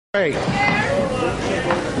Great.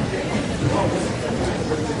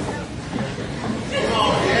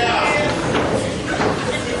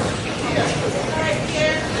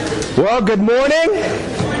 Well, good morning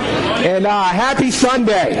and happy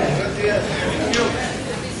Sunday.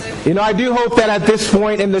 You know, I do hope that at this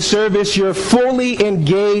point in the service you're fully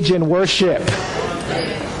engaged in worship.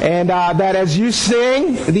 And that as you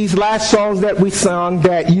sing these last songs that we sung,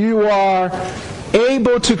 that you are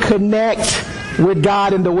able to connect with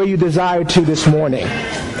God in the way you desire to this morning.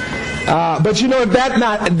 But you know, if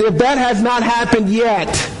that has not happened yet,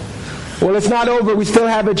 well, it's not over. We still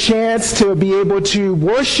have a chance to be able to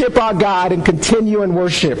worship our God and continue in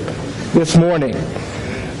worship this morning.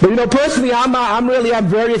 But you know, personally, I'm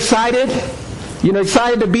very excited. You know,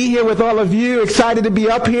 excited to be here with all of you, excited to be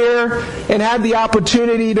up here and have the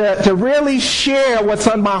opportunity to really share what's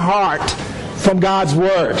on my heart from God's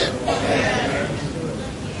Word.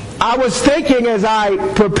 I was thinking as I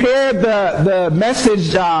prepared the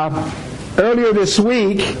message earlier this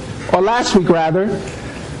week, or last week rather,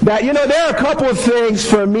 that, you know, there are a couple of things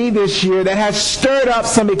for me this year that has stirred up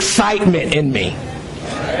some excitement in me.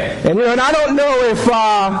 And, you know, and I don't know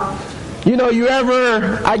if, you know, you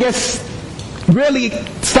ever, I guess, really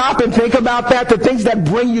stop and think about that, the things that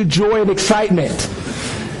bring you joy and excitement.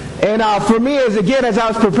 And for me, as I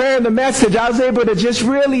was preparing the message, I was able to just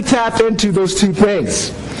really tap into those two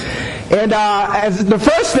things. And as the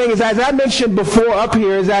first thing is, as I mentioned before up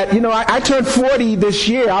here, is that, you know, I turned 40 this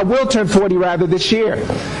year. I will turn 40 rather this year.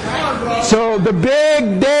 So the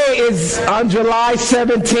big day is on July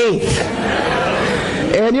 17th.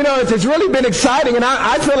 And, you know, it's really been exciting, and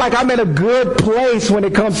I feel like I'm in a good place when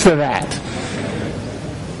it comes to that.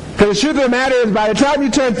 Because the truth of the matter is, by the time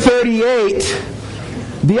you turn 38,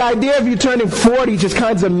 the idea of you turning 40 just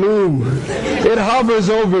kind of loom. It hovers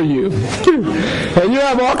over you. And you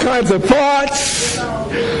have all kinds of thoughts.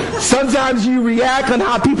 Sometimes you react on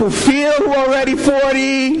how people feel who are already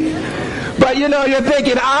 40. But you know, you're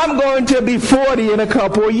thinking, I'm going to be 40 in a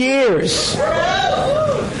couple of years.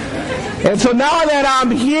 And so now that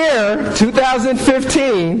I'm here,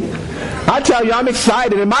 2015, I tell you, I'm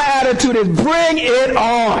excited. And my attitude is, bring it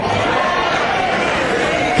on.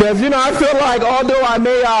 Because, you know, I feel like although I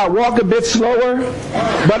may walk a bit slower,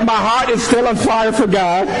 but my heart is still on fire for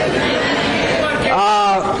God.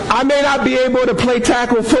 I may not be able to play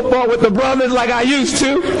tackle football with the brothers like I used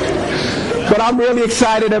to, but I'm really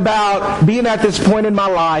excited about being at this point in my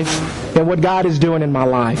life and what God is doing in my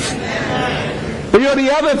life. But, you know, the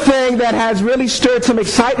other thing that has really stirred some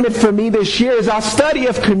excitement for me this year is our study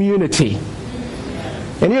of community.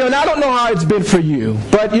 And, you know, and I don't know how it's been for you,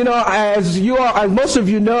 but, you know, as most of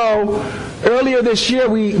you know, earlier this year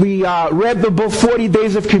we read the book 40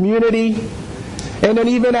 Days of Community. And then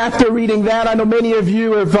even after reading that, I know many of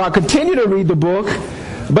you have continued to read the book.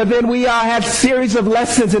 But then we had a series of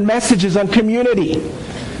lessons and messages on community.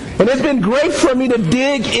 And it's been great for me to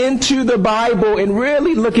dig into the Bible and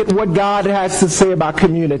really look at what God has to say about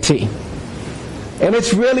community. And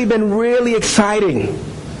it's really been really exciting.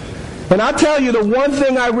 And I'll tell you, the one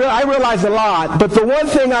thing I realize a lot, but the one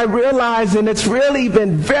thing I realize, and it's really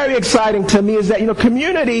been very exciting to me, is that, you know,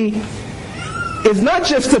 community is not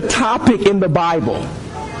just a topic in the Bible.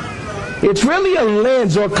 It's really a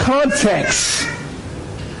lens or context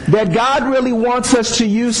that God really wants us to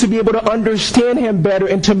use to be able to understand Him better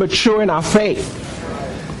and to mature in our faith.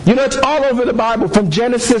 You know, it's all over the Bible, from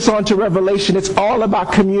Genesis on to Revelation. It's all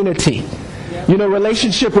about community. You know,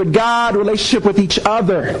 relationship with God, relationship with each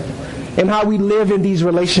other, and how we live in these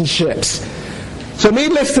relationships. So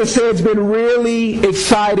needless to say, it's been really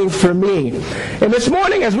exciting for me. And this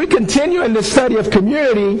morning, as we continue in the study of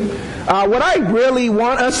community, what I really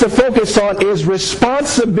want us to focus on is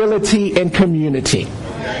responsibility and community.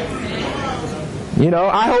 You know,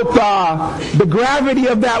 I hope the gravity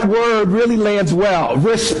of that word really lands well.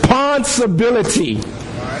 Responsibility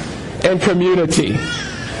and community.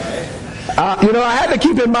 You know, I had to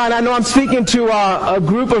keep in mind, I know I'm speaking to a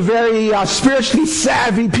group of very spiritually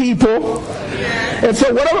savvy people. And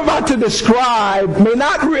so what I'm about to describe may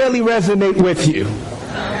not really resonate with you.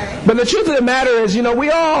 But the truth of the matter is, you know, we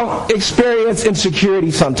all experience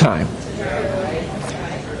insecurity sometime.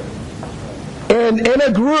 And in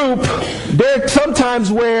a group, there are sometimes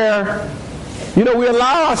where, you know, we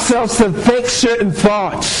allow ourselves to think certain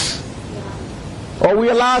thoughts. Or we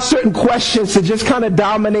allow certain questions to just kind of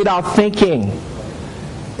dominate our thinking.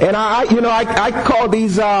 And I call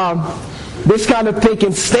these this kind of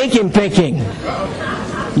thinking stinking thinking.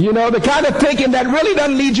 You know, the kind of thinking that really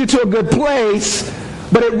doesn't lead you to a good place,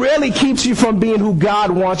 but it really keeps you from being who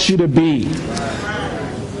God wants you to be.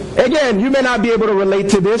 Again, you may not be able to relate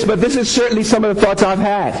to this, but this is certainly some of the thoughts I've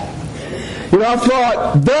had. I've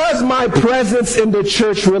thought, does my presence in the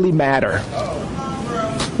church really matter?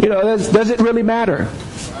 Does it really matter?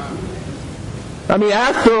 I mean,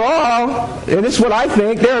 after all, and this is what I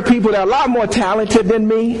think, there are people that are a lot more talented than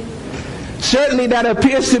me. Certainly that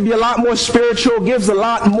appears to be a lot more spiritual, gives a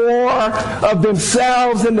lot more of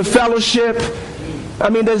themselves in the fellowship. I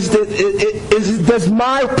mean, does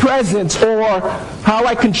my presence or how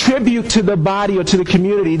I contribute to the body or to the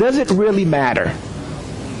community, does it really matter?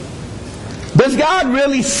 Does God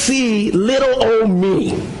really see little old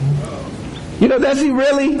me? Does he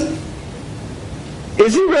really?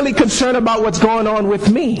 Is he really concerned about what's going on with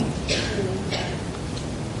me?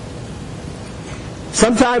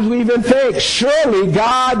 Sometimes we even think, surely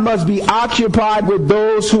God must be occupied with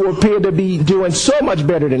those who appear to be doing so much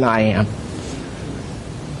better than I am.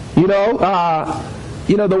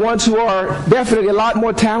 The ones who are definitely a lot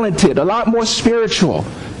more talented, a lot more spiritual.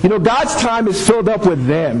 God's time is filled up with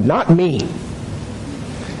them, not me.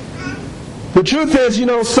 The truth is,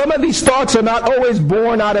 some of these thoughts are not always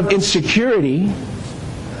born out of insecurity.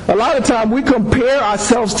 A lot of time we compare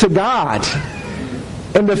ourselves to God.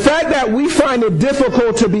 And the fact that we find it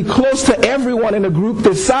difficult to be close to everyone in a group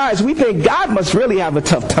this size, we think God must really have a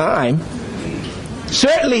tough time.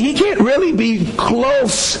 Certainly, he can't really be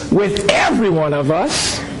close with every one of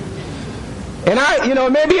us. And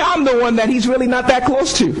maybe I'm the one that he's really not that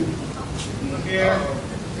close to.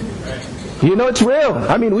 It's real.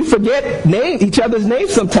 I mean, we forget each other's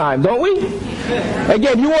names sometimes, don't we?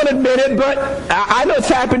 Again, you won't admit it, but I know it's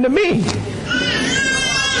happened to me.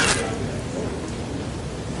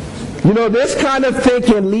 This kind of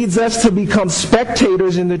thinking leads us to become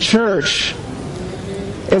spectators in the church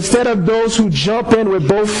instead of those who jump in with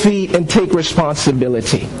both feet and take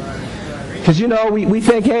responsibility. Because, we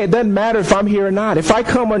think, hey, it doesn't matter if I'm here or not. If I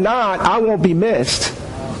come or not, I won't be missed.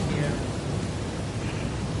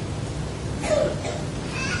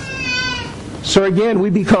 So again, we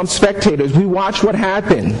become spectators. We watch what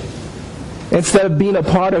happened instead of being a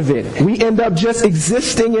part of it. We end up just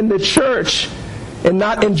existing in the church and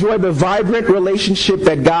not enjoy the vibrant relationship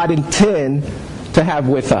that God intends to have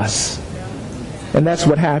with us. And that's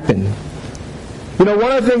what happened. One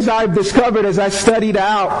of the things I've discovered as I studied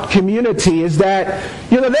out community is that,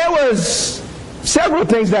 there was several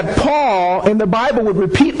things that Paul in the Bible would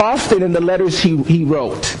repeat often in the letters he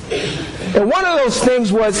wrote. And one of those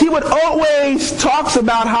things was he would always talk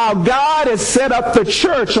about how God has set up the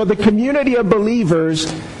church or the community of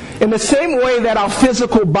believers in the same way that our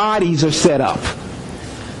physical bodies are set up.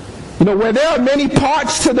 Where there are many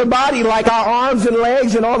parts to the body, like our arms and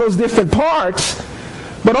legs and all those different parts,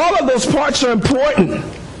 but all of those parts are important.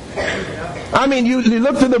 I mean, you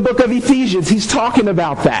look through the book of Ephesians, he's talking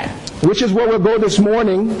about that, which is where we'll go this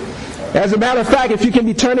morning. As a matter of fact, if you can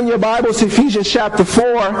be turning your Bibles to Ephesians chapter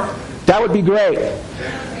 4, that would be great.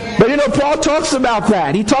 But Paul talks about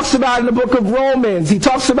that. He talks about it in the book of Romans. He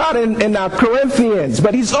talks about it in Corinthians.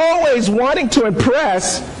 But he's always wanting to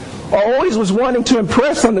impress, or always was wanting to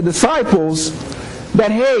impress on the disciples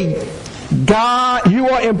that, hey, God, you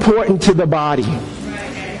are important to the body.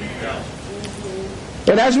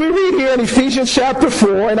 And as we read here in Ephesians chapter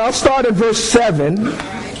 4, and I'll start in verse 7,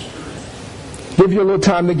 give you a little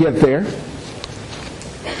time to get there.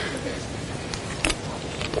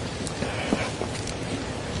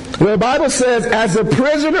 Where the Bible says, as a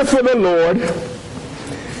prisoner for the Lord,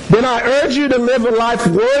 then I urge you to live a life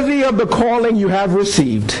worthy of the calling you have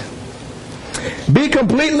received. Be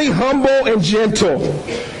completely humble and gentle.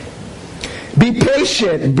 Be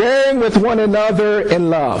patient, bearing with one another in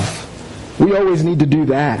love. We always need to do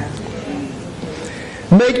that.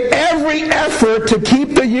 Make every effort to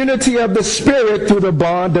keep the unity of the Spirit through the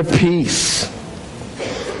bond of peace.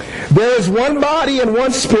 There is one body and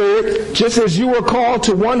one Spirit, just as you were called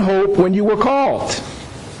to one hope when you were called.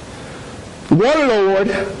 One Lord,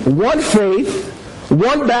 one faith,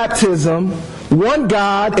 one baptism, one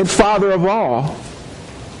God and Father of all,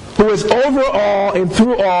 who is over all and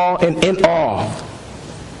through all and in all.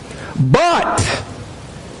 But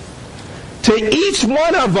to each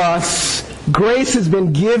one of us, grace has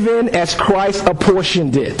been given as Christ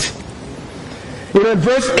apportioned it. In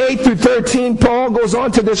verse 8 through 13, Paul goes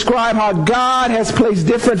on to describe how God has placed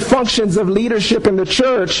different functions of leadership in the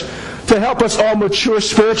church to help us all mature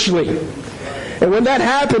spiritually. And when that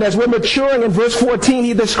happened, as we're maturing in verse 14,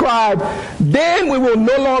 he described, then we will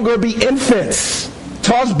no longer be infants,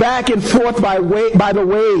 tossed back and forth by the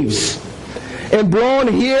waves, and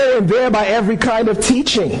blown here and there by every kind of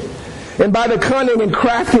teaching, and by the cunning and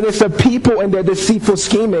craftiness of people and their deceitful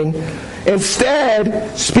scheming.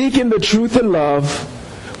 Instead, speaking the truth in love,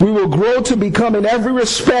 we will grow to become in every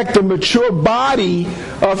respect the mature body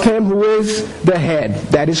of him who is the head,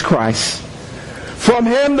 that is Christ. From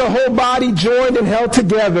him the whole body, joined and held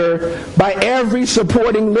together by every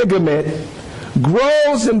supporting ligament,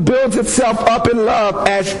 grows and builds itself up in love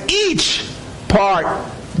as each part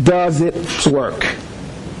does its work.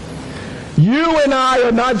 You and I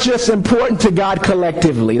are not just important to God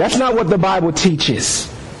collectively. That's not what the Bible teaches.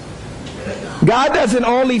 God doesn't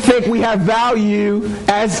only think we have value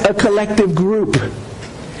as a collective group.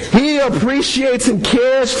 He appreciates and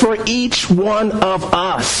cares for each one of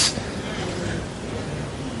us.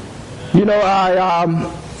 You know,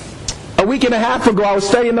 a week and a half ago, I was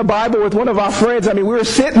studying the Bible with one of our friends. we were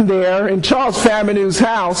sitting there in Charles Faminu's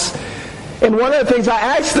house, and one of the things I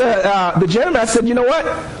asked the gentleman, I said, you know what?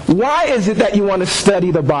 Why is it that you want to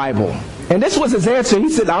study the Bible? And this was his answer. He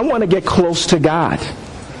said, I want to get close to God.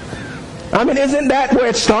 Isn't that where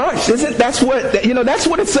it starts? That's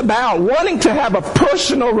what it's about, wanting to have a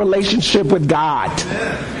personal relationship with God.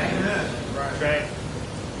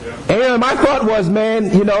 And my thought was, man,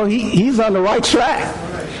 he's on the right track,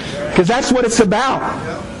 because that's what it's about.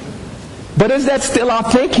 But is that still our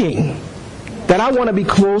thinking? That I want to be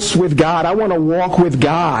close with God. I want to walk with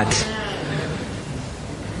God.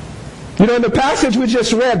 In the passage we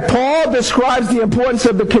just read, Paul describes the importance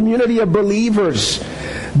of the community of believers,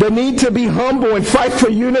 the need to be humble and fight for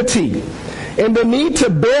unity, and the need to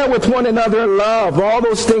bear with one another in love. All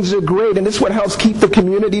those things are great, and this is what helps keep the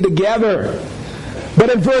community together.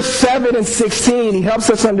 But in verse 7 and 16, he helps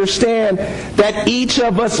us understand that each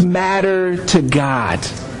of us matter to God.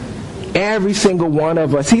 Every single one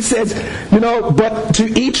of us. He says, but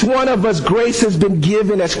to each one of us grace has been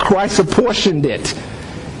given as Christ apportioned it.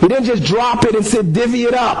 He didn't just drop it and said, divvy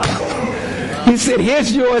it up. He said,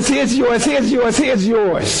 here's yours, here's yours, here's yours, here's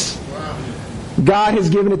yours. God has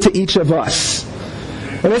given it to each of us.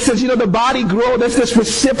 And it says, the body grows. There's this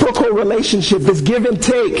reciprocal relationship, this give and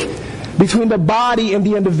take between the body and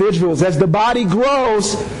the individuals. As the body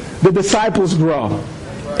grows, the disciples grow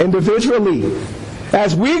individually.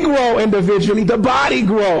 As we grow individually, the body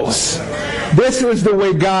grows. This is the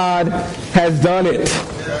way God has done it.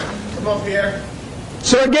 Come on, Pierre.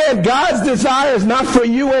 So again, God's desire is not for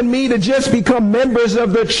you and me to just become members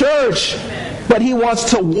of the church, but He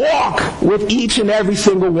wants to walk with each and every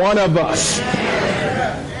single one of us.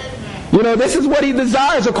 This is what He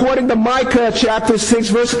desires according to Micah chapter 6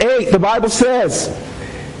 verse 8. The Bible says,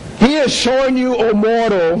 He has shown you, O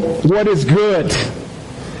mortal, what is good.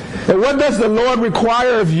 And what does the Lord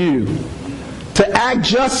require of you? To act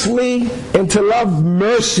justly and to love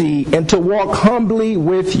mercy and to walk humbly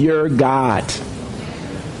with your God.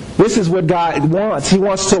 This is what God wants. He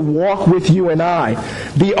wants to walk with you and I.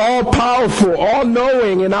 The all-powerful,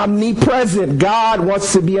 all-knowing, and omnipresent God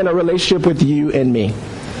wants to be in a relationship with you and me.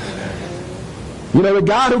 The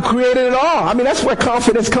God who created it all. That's where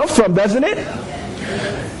confidence comes from, doesn't it?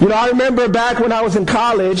 I remember back when I was in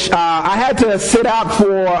college, I had to sit out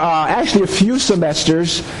for actually a few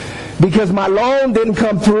semesters because my loan didn't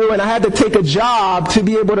come through, and I had to take a job to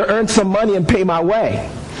be able to earn some money and pay my way.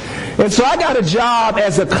 And so I got a job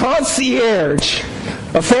as a concierge,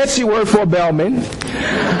 a fancy word for a bellman,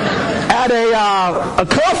 at a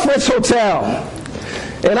conference hotel.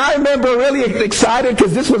 And I remember really excited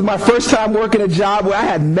because this was my first time working a job where I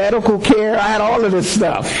had medical care. I had all of this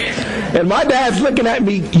stuff. And my dad's looking at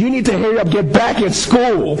me, you need to hurry up, get back in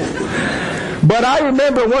school. But I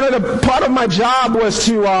remember part of my job was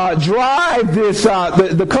to drive this,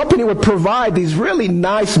 the company would provide these really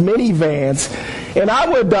nice minivans. And I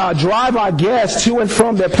would drive our guests to and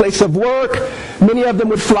from their place of work. Many of them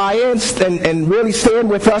would fly in and really stay in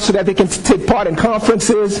with us so that they can take part in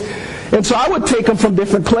conferences. And so I would take them from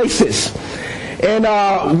different places. And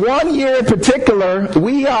one year in particular,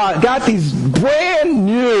 we got these brand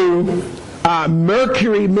new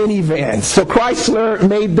Mercury minivans. So Chrysler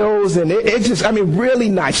made those, and it just, really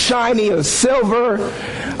nice, shiny, it was silver.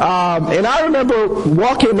 And I remember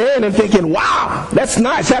walking in and thinking, wow, that's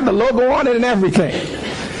nice, had the logo on it and everything.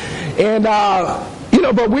 And,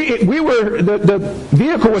 but the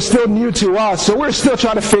vehicle was still new to us, so we're still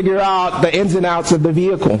trying to figure out the ins and outs of the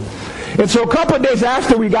vehicle. And so a couple of days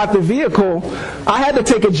after we got the vehicle, I had to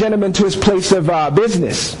take a gentleman to his place of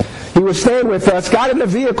business. He was staying with us, got in the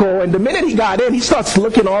vehicle, and the minute he got in, he starts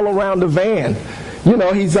looking all around the van.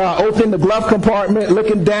 He's opening the glove compartment,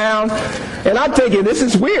 looking down, and I'm thinking, this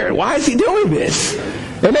is weird. Why is he doing this?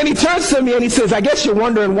 And then he turns to me and he says, I guess you're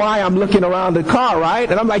wondering why I'm looking around the car,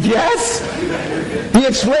 right? And I'm like, yes. He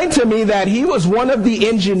explained to me that he was one of the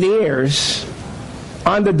engineers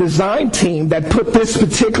on the design team that put this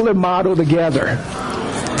particular model together.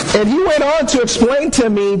 And he went on to explain to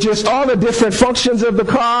me just all the different functions of the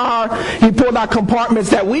car. He pulled out compartments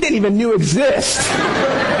that we didn't even know exist.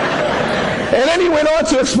 And then he went on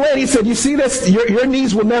to explain, he said, you see this, your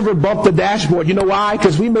knees will never bump the dashboard. You know why?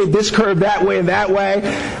 Because we made this curve that way and that way.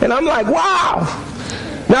 And I'm like, wow.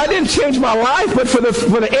 Now, it didn't change my life, but for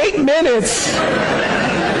the 8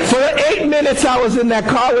 minutes I was in that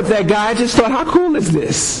car with that guy, I just thought, how cool is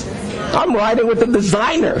this? I'm riding with the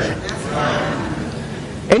designer.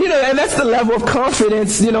 And, and that's the level of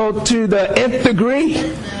confidence, to the nth degree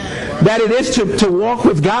that it is to walk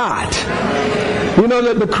with God.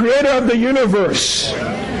 The creator of the universe.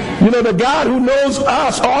 The God who knows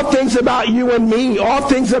us, all things about you and me, all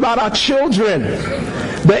things about our children,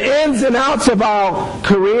 the ins and outs of our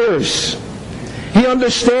careers. He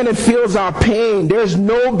understands and feels our pain. There's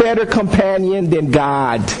no better companion than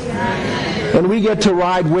God. And we get to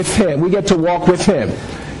ride with Him. We get to walk with Him.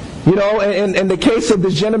 In the case of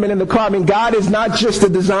this gentleman in the car, God is not just the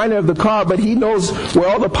designer of the car, but He knows where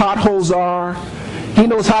all the potholes are. He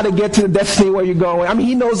knows how to get to the destiny where you're going.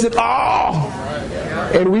 He knows it all.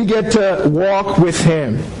 And we get to walk with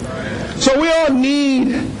Him. So we all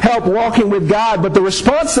need help walking with God, but the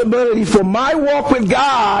responsibility for my walk with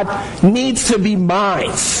God needs to be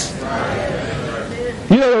mine.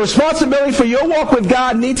 The responsibility for your walk with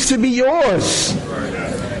God needs to be yours.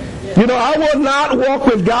 I will not walk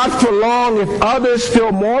with God for long if others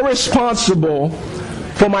feel more responsible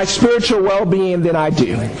for my spiritual well-being than I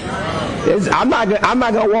do. I'm not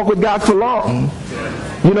going to walk with God for long.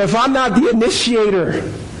 If I'm not the initiator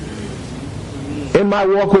in my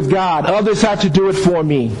walk with God, others have to do it for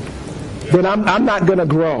me, then I'm not going to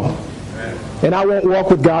grow. And I won't walk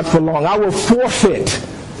with God for long. I will forfeit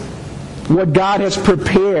what God has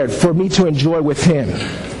prepared for me to enjoy with Him.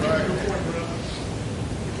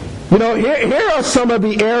 Here are some of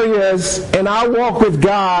the areas in our walk with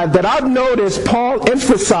God that I've noticed Paul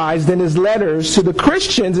emphasized in his letters to the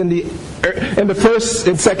Christians in the first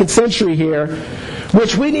and second century here,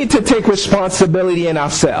 which we need to take responsibility in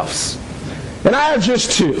ourselves. And I have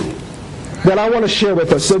just two that I want to share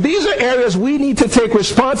with us. So these are areas we need to take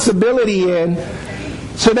responsibility in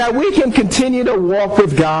so that we can continue to walk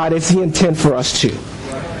with God as He intends for us to.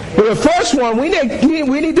 The first one, we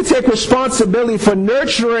need to take responsibility for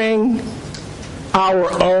nurturing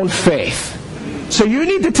our own faith. So you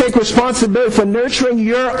need to take responsibility for nurturing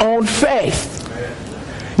your own faith.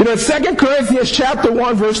 In 2 Corinthians chapter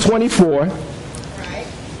 1, verse 24,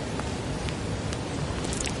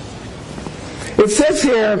 it says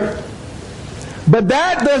here, but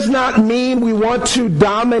that does not mean we want to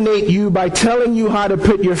dominate you by telling you how to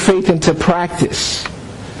put your faith into practice.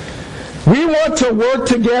 We want to work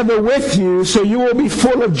together with you so you will be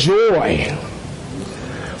full of joy.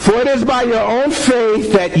 For it is by your own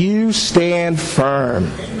faith that you stand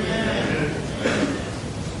firm.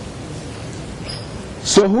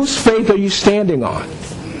 So whose faith are you standing on?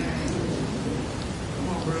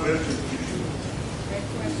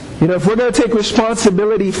 If we're going to take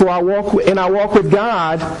responsibility for our walk with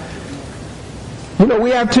God,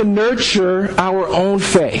 we have to nurture our own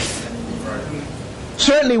faith.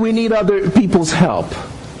 Certainly we need other people's help.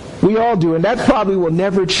 We all do, and that probably will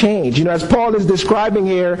never change. As Paul is describing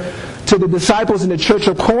here to the disciples in the church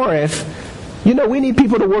of Corinth, we need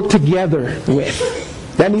people to work together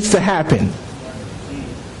with. That needs to happen.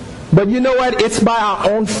 But you know what? It's by our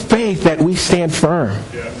own faith that we stand firm.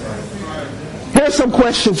 Here's some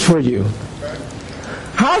questions for you.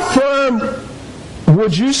 How firm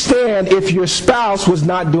would you stand if your spouse was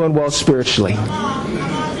not doing well spiritually?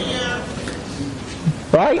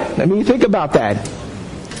 Right? You think about that.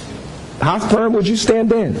 How firm would you stand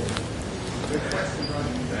then?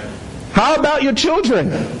 How about your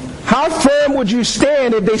children? How firm would you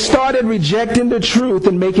stand if they started rejecting the truth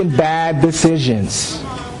and making bad decisions?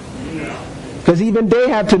 Because even they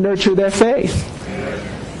have to nurture their faith.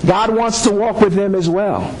 God wants to walk with them as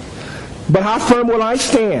well. But how firm will I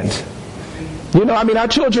stand? Our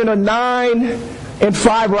children are 9 and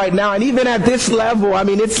 5 right now. And even at this level,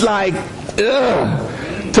 it's like, ugh.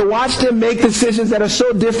 To watch them make decisions that are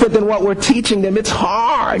so different than what we're teaching them, it's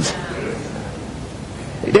hard.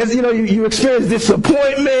 You experience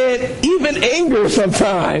disappointment, even anger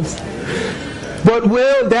sometimes. But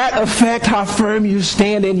will that affect how firm you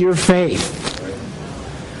stand in your faith?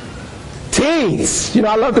 Teens,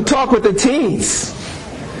 I love to talk with the teens.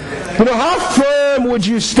 How firm would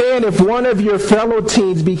you stand if one of your fellow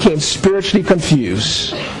teens became spiritually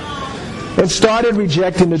confused and started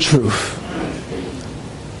rejecting the truth?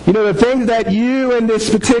 The things that you and this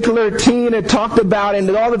particular teen had talked about and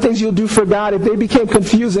all the things you'll do for God, if they became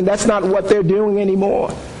confused and that's not what they're doing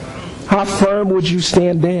anymore, how firm would you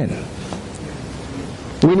stand then?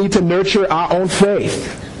 We need to nurture our own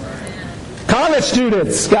faith. College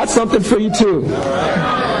students, got something for you too.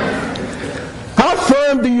 How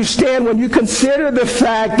firm do you stand when you consider the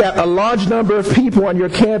fact that a large number of people on your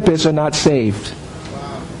campus are not saved?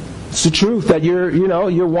 It's the truth that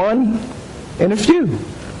you're one in a few.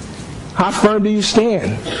 How firm do you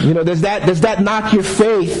stand? Does that knock your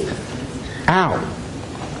faith out?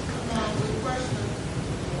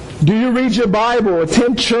 Do you read your Bible,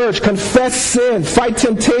 attend church, confess sin, fight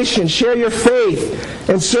temptation, share your faith,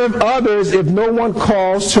 and serve others if no one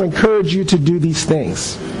calls to encourage you to do these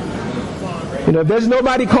things? If there's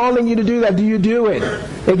nobody calling you to do that, do you do it?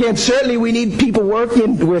 Again, certainly we need people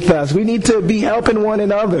working with us. We need to be helping one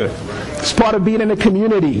another. It's part of being in a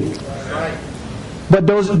community. But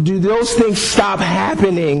do those things stop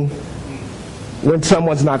happening when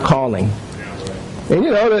someone's not calling? And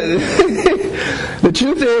the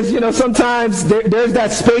truth is, sometimes there's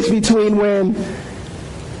that space between when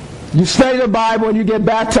you study the Bible and you get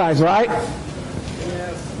baptized, right?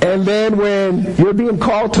 And then when you're being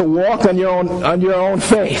called to walk on your own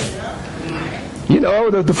faith.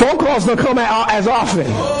 The phone calls don't come as often.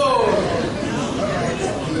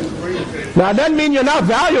 Now, it doesn't mean you're not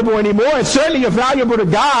valuable anymore. And certainly you're valuable to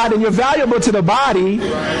God and you're valuable to the body.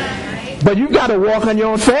 But you've got to walk on your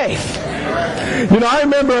own faith. I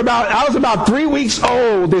remember I was about 3 weeks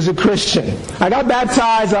old as a Christian. I got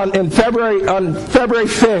baptized on February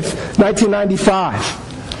 5th, 1995.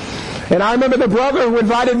 And I remember the brother who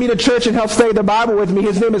invited me to church and helped study the Bible with me.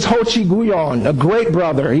 His name is Ho Chi Guyon, a great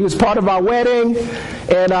brother. He was part of our wedding.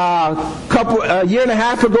 And a year and a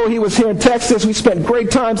half ago, he was here in Texas. We spent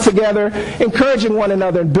great times together, encouraging one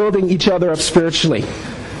another and building each other up spiritually.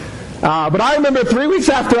 But I remember 3 weeks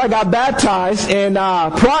after I got baptized, and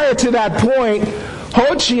prior to that point,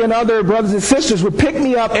 Ho Chi and other brothers and sisters would pick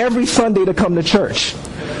me up every Sunday to come to church.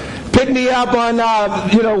 Pick me up on,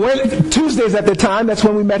 Tuesdays at the time. That's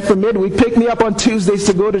when we met for midweek. Pick me up on Tuesdays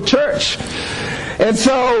to go to church. And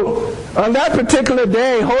so on that particular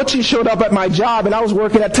day, Ho Chi showed up at my job, and I was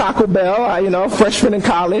working at Taco Bell, freshman in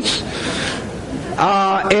college.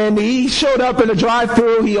 And he showed up in the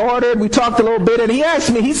drive-thru. He ordered. We talked a little bit, and he asked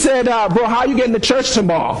me. He said, "Bro, how are you getting to church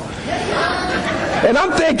tomorrow?" And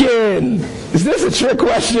I'm thinking, is this a trick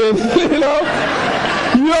question?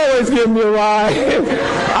 You always give me a ride.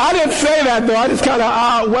 I didn't say that, though. I just kind of,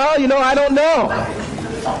 I don't know.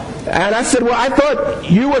 And I said, well, I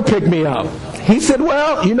thought you would pick me up. He said,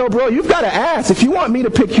 well, bro, you've got to ask. If you want me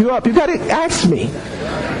to pick you up, you've got to ask me.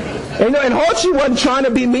 And Ho Chi wasn't trying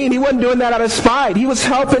to be mean. He wasn't doing that out of spite. He was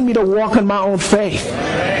helping me to walk in my own faith.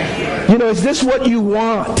 Is this what you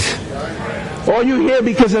want? Or are you here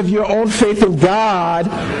because of your own faith in God?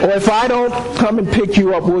 Or if I don't come and pick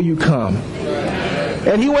you up, will you come?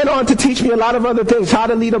 And he went on to teach me a lot of other things. How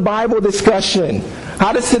to lead a Bible discussion.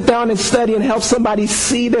 How to sit down and study and help somebody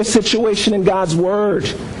see their situation in God's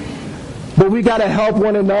Word. But we got to help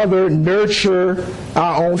one another nurture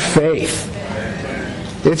our own faith.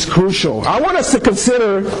 It's crucial. I want us to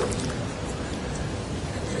consider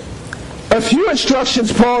a few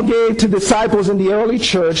instructions Paul gave to disciples in the early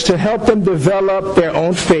church to help them develop their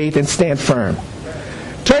own faith and stand firm.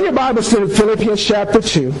 Turn your Bibles to Philippians chapter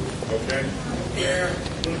 2. Okay.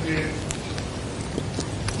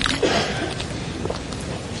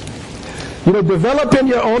 Developing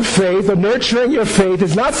your own faith or nurturing your faith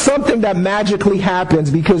is not something that magically happens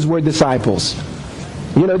because we're disciples.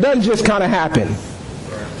 It doesn't just kind of happen.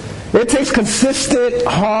 It takes consistent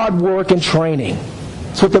hard work and training.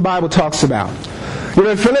 That's what the Bible talks about.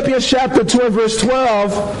 In Philippians chapter 2 and verse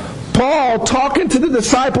 12, Paul, talking to the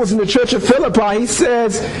disciples in the church of Philippi, he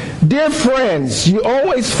says, "Dear friends, you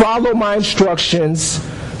always follow my instructions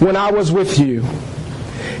when I was with you.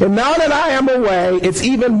 And now that I am away, it's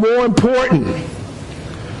even more important.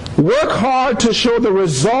 Work hard to show the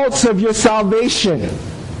results of your salvation,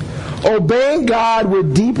 obeying God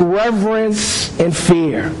with deep reverence and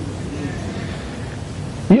fear."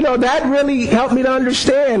 That really helped me to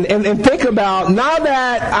understand and think about, now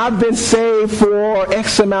that I've been saved for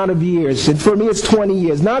X amount of years, and for me it's 20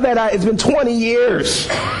 years. Now that it's been 20 years.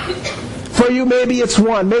 For you, maybe it's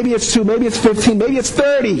 1, maybe it's 2, maybe it's 15, maybe it's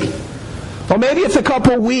 30. Or maybe it's a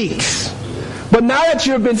couple weeks. But now that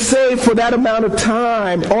you've been saved for that amount of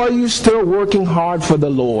time, are you still working hard for the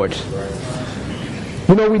Lord?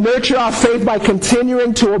 We nurture our faith by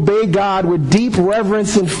continuing to obey God with deep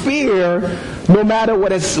reverence and fear, no matter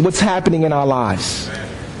what's happening in our lives.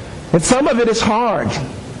 And some of it is hard.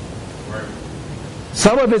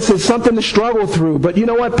 Some of it is something to struggle through. But you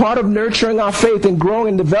know what? Part of nurturing our faith and growing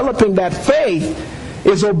and developing that faith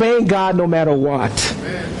is obeying God no matter what.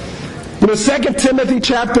 2 Timothy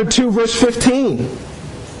chapter 2, verse 15.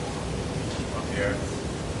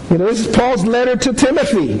 This is Paul's letter to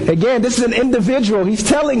Timothy. Again, this is an individual. He's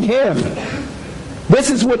telling him, this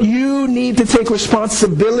is what you need to take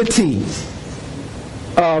responsibility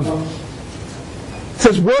of. It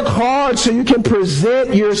says, work hard so you can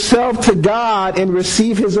present yourself to God and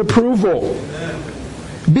receive His approval.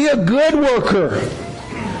 Be a good worker,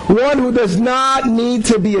 one who does not need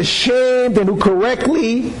to be ashamed and who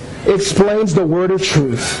correctly explains the word of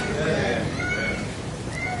truth.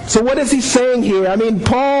 So what is he saying here?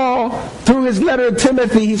 Paul, through his letter to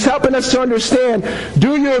Timothy, he's helping us to understand,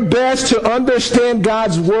 do your best to understand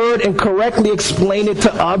God's word and correctly explain it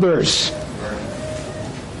to others.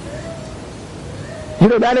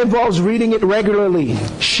 That involves reading it regularly,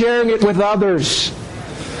 sharing it with others.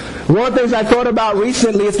 One of the things I thought about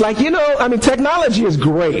recently, it's like, technology is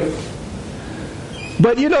great.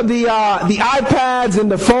 But the iPads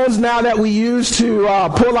and the phones now that we use to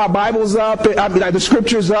pull our Bibles up, the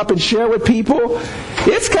scriptures up and share with people,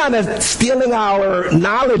 it's kind of stealing our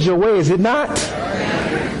knowledge away, is it not?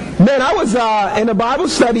 Man, I was in a Bible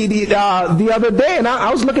study the other day, and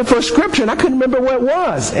I was looking for a scripture, and I couldn't remember what it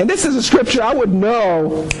was. And this is a scripture I would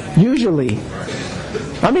know usually.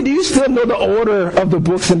 Do you still know the order of the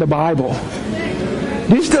books in the Bible?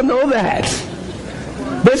 Do you still know that?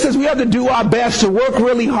 This says we have to do our best to work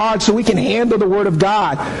really hard so we can handle the Word of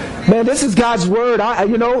God. Man, this is God's Word.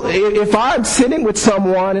 If I'm sitting with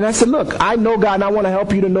someone and I said, look, I know God and I want to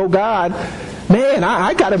help you to know God, man,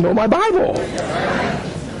 I got to know my Bible.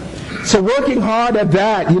 So working hard at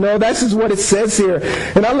that, this is what it says here.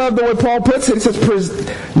 And I love the way Paul puts it. It says,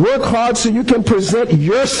 work hard so you can present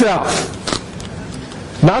yourself.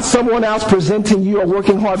 Not someone else presenting you or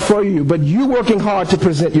working hard for you, but you working hard to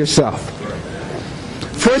present yourself.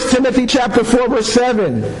 1 Timothy chapter 4, verse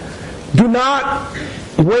 7. Do not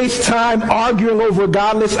waste time arguing over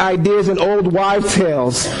godless ideas and old wives'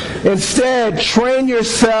 tales. Instead, train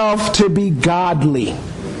yourself to be godly.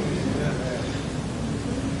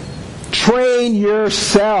 Train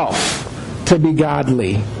yourself to be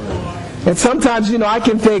godly. And sometimes, I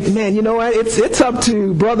can think, man, it's up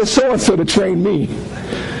to brother so-and-so to train me.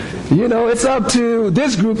 It's up to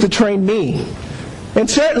this group to train me. And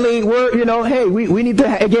certainly we need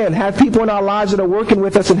to, again, have people in our lives that are working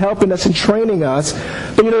with us and helping us and training us.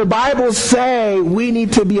 But the Bible say we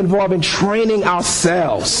need to be involved in training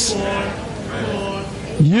ourselves.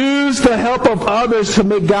 Use the help of others to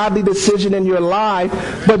make godly decisions in your life,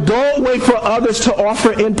 but don't wait for others to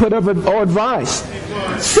offer input or advice.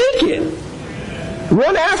 Seek it.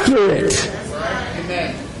 Run after it.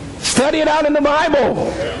 Study it out in the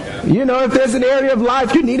Bible. If there's an area of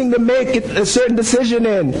life you're needing to make a certain decision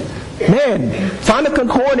in, man, find a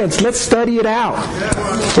concordance. Let's study it out.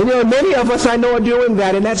 And many of us I know are doing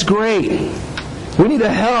that, and that's great. We need to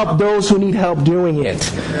help those who need help doing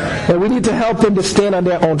it. And we need to help them to stand on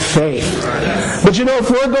their own faith. But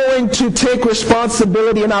if we're going to take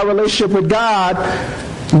responsibility in our relationship with God,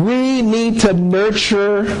 we need to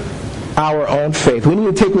nurture our own faith. We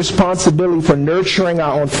need to take responsibility for nurturing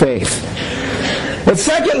our own faith. And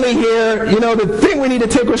secondly here, the other thing we need to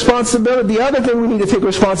take responsibility in,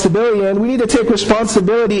 we need to take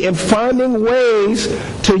responsibility in finding ways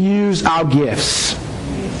to use our gifts.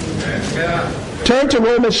 Turn to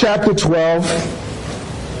Romans chapter 12.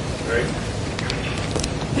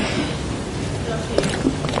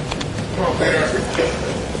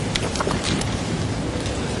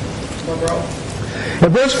 In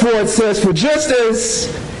verse 4 it says, for just as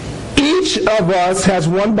each of us has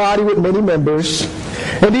one body with many members,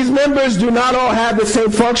 and these members do not all have the same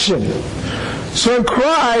function. So in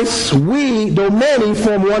Christ, we, though many,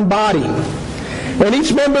 form one body. And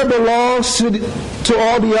each member belongs to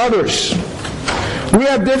all the others. We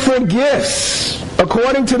have different gifts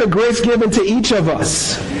according to the grace given to each of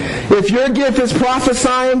us. If your gift is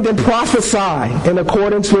prophesying, then prophesy in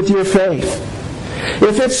accordance with your faith.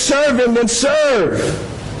 If it's serving, then serve.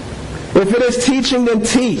 If it is teaching, then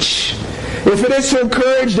teach. If it is to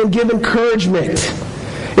encourage, then give encouragement.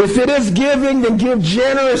 If it is giving, then give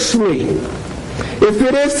generously. If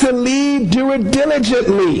it is to lead, do it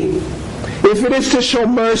diligently. If it is to show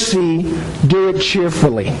mercy, do it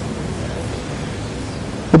cheerfully.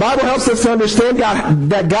 The Bible helps us to understand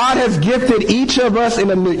that God has gifted each of us in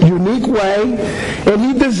a unique way, and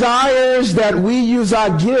He desires that we use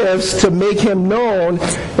our gifts to make Him known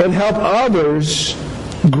and help others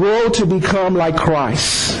grow to become like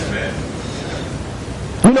Christ.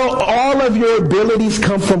 All of your abilities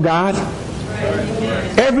come from God.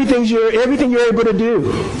 Everything you're able to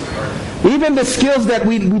do. Even the skills that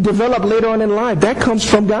we develop later on in life, that comes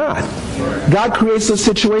from God. God creates those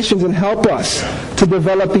situations and help us to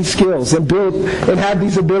develop these skills and build and have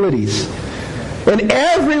these abilities. And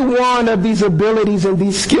every one of these abilities and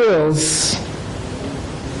these skills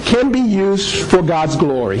can be used for God's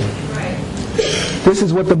glory. This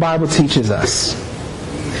is what the Bible teaches us.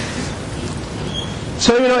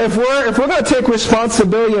 So, if we're going to take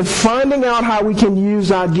responsibility in finding out how we can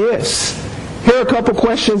use our gifts, here are a couple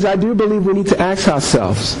questions I do believe we need to ask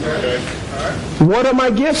ourselves. What are my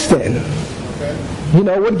gifts then?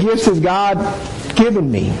 What gifts has God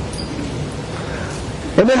given me?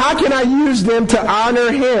 And then how can I use them to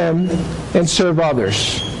honor Him and serve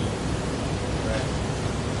others?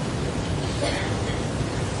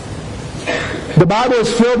 The Bible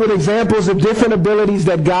is filled with examples of different abilities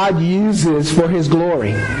that God uses for His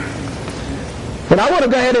glory. And I want to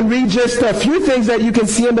go ahead and read just a few things that you can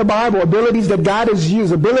see in the Bible, abilities that God has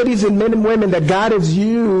used, abilities in men and women that God has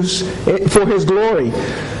used for His glory.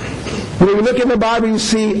 When you look in the Bible, you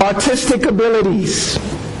see artistic abilities,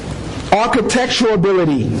 architectural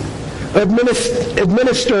ability,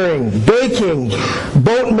 administering, baking,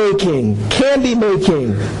 boat making, candy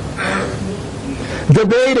making,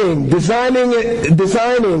 debating, designing,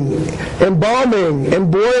 embalming,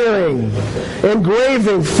 embroidering,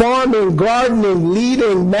 engraving, farming, gardening,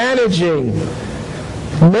 leading, managing,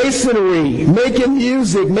 masonry, making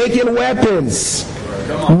music, making weapons,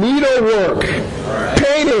 needlework,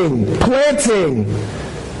 painting, planting.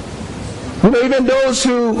 Even those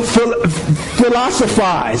who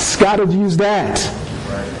philosophize, God have used that.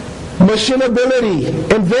 Machinability,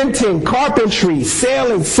 inventing, carpentry,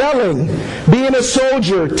 sailing, selling, being a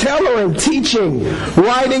soldier, tailoring, teaching,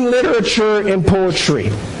 writing literature, and poetry.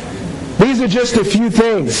 These are just a few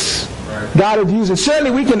things God has used. And certainly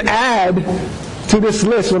we can add to this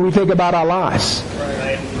list when we think about our lives.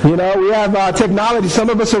 We have technology. Some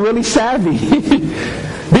of us are really savvy.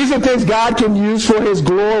 These are things God can use for His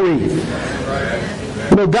glory.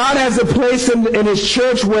 God has a place in His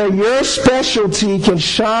church where your specialty can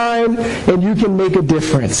shine and you can make a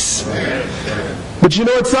difference. But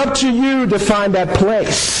it's up to you to find that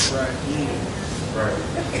place.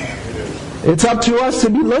 It's up to us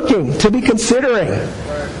to be looking, to be considering.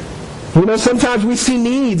 Sometimes we see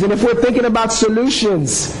needs, and if we're thinking about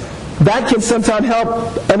solutions, that can sometimes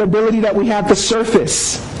help an ability that we have to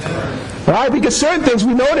surface. Right? Because certain things,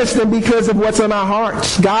 we notice them because of what's on our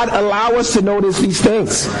hearts. God allow us to notice these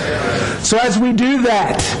things. So as we do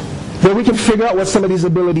that, then we can figure out what some of these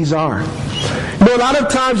abilities are. A lot of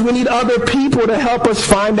times we need other people to help us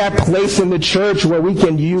find that place in the church where we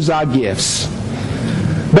can use our gifts.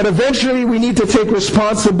 But eventually we need to take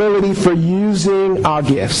responsibility for using our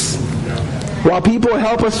gifts. While people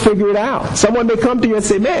help us figure it out. Someone may come to you and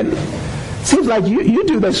say, man, it seems like you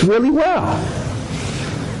do this really well.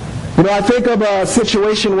 I think of a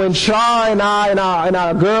situation when Char and I and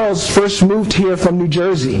our girls first moved here from New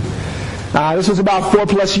Jersey. This was about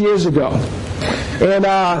 4+ years ago. And,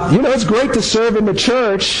 it's great to serve in the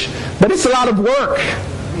church, but it's a lot of work.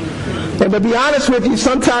 And to be honest with you,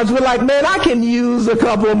 sometimes we're like, man, I can use a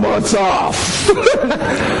couple of months off.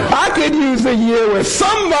 I could use a year where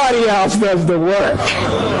somebody else does the work.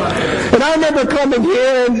 And I remember coming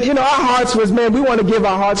here, and, our hearts was, man, we want to give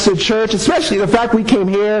our hearts to church, especially the fact we came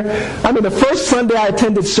here. The first Sunday I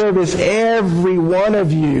attended service, every one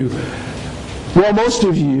of you, well, most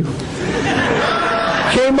of you,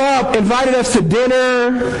 came up, invited us to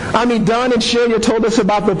dinner. Don and Shelia told us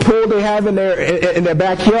about the pool they have in their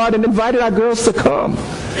backyard and invited our girls to come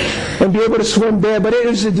and be able to swim there. But it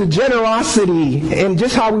was the generosity and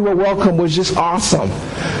just how we were welcomed was just awesome.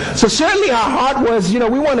 So certainly our heart was, we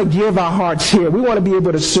want to give our hearts here. We want to be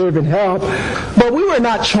able to serve and help. But we were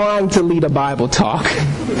not trying to lead a Bible talk.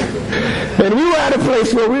 And we were at a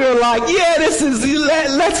place where we were like,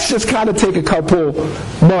 let's just kind of take a couple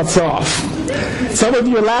months off. Some of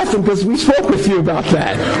you are laughing because we spoke with you about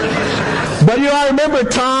that. But I remember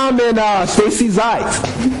Tom and Stacy Zeit.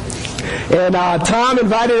 And Tom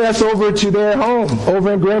invited us over to their home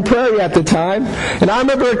over in Grand Prairie at the time. And I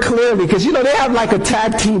remember it clearly because, they have like a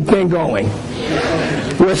tag team thing going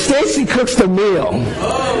where Stacy cooks the meal.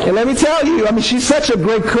 And let me tell you, she's such a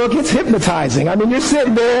great cook, it's hypnotizing. You're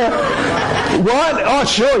sitting there, what? Oh,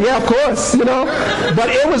 sure, yeah, of course, But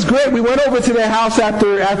it was great. We went over to their house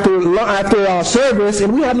after service,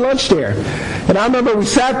 and we had lunch there. And I remember we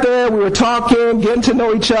sat there, we were talking, getting to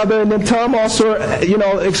know each other, and then Tom also,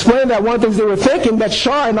 explained that one of the things they were thinking that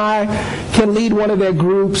Shar and I can lead one of their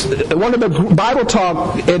groups, one of the Bible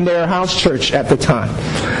talk in their house church at the time.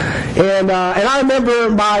 And I remember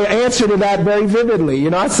my answer to that very vividly.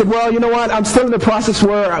 I said, well, you know what? I'm still in the process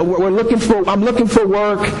where I'm looking for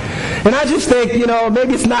work. And I just think,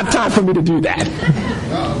 maybe it's not time for me to do that.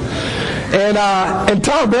 And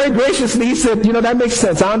Tom very graciously, he said, that makes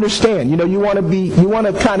sense. I understand. You want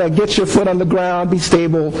to kind of get your foot on the ground, be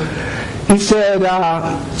stable. He said,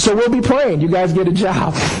 so we'll be praying. You guys get a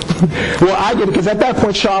job. Well, I get it, because at that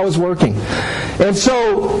point, Shaw was working. And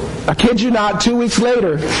so, I kid you not, 2 weeks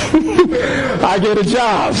later, I get a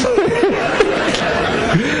job.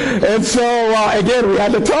 And so, again, we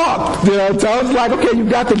had to talk. Tom's like, okay,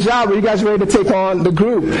 you've got the job. Are you guys ready to take on the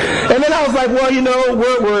group? And then I was like, well,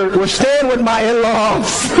 we're staying with my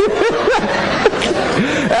in-laws.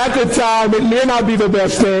 At the time, it may not be the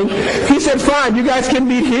best thing. He said, fine, you guys can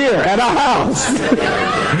meet here at our house.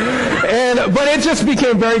 But it just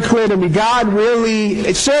became very clear to me. God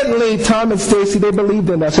really, certainly Tom and Stacy, they believed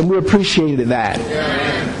in us, and we appreciated that.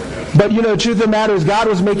 But, the truth of the matter is God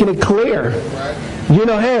was making it clear.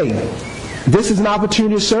 Hey, this is an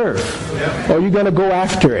opportunity to serve. Or you're going to go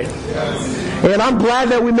after it. And I'm glad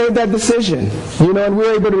that we made that decision. And we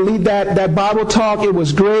were able to lead that Bible talk. It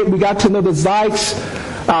was great. We got to know the Zykes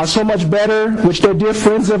so much better, which they're dear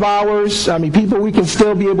friends of ours. People we can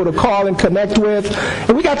still be able to call and connect with.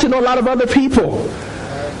 And we got to know a lot of other people.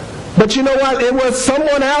 But you know what? It was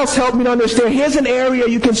someone else helped me to understand, here's an area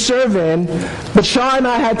you can serve in. But Shaw and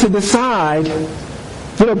I had to decide,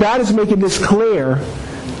 God is making this clear.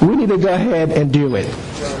 We need to go ahead and do it.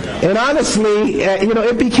 And honestly,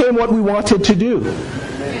 it became what we wanted to do.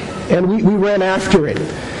 And we ran after it.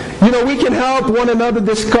 We can help one another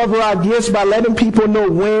discover our gifts by letting people know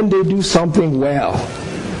when they do something well.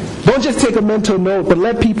 Don't just take a mental note, but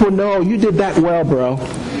let people know, you did that well, bro.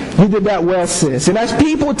 You did that well, sis. And as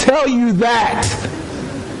people tell you that,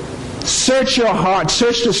 search your heart,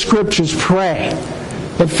 search the scriptures, pray,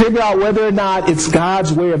 and figure out whether or not it's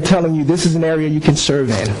God's way of telling you this is an area you can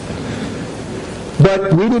serve in.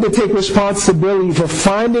 But we need to take responsibility for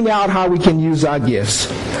finding out how we can use our gifts.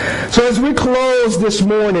 So as we close this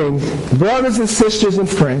morning, brothers and sisters and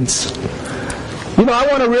friends, I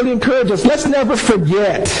want to really encourage us. Let's never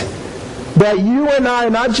forget that you and I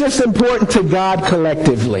are not just important to God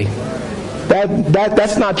collectively.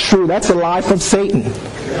 That's not true. That's a lie from Satan.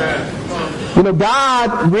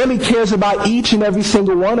 God really cares about each and every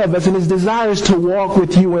single one of us, and his desire is to walk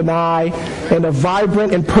with you and I in a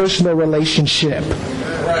vibrant and personal relationship.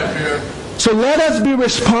 So let us be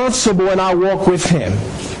responsible in our walk with him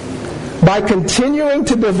by continuing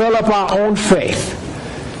to develop our own faith.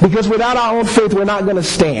 Because without our own faith, we're not going to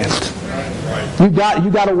stand. You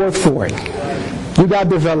got to work for it. You got to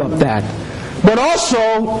develop that. But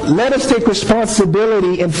also, let us take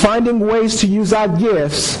responsibility in finding ways to use our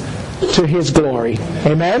gifts to his glory.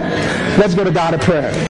 Amen? Let's go to God in prayer.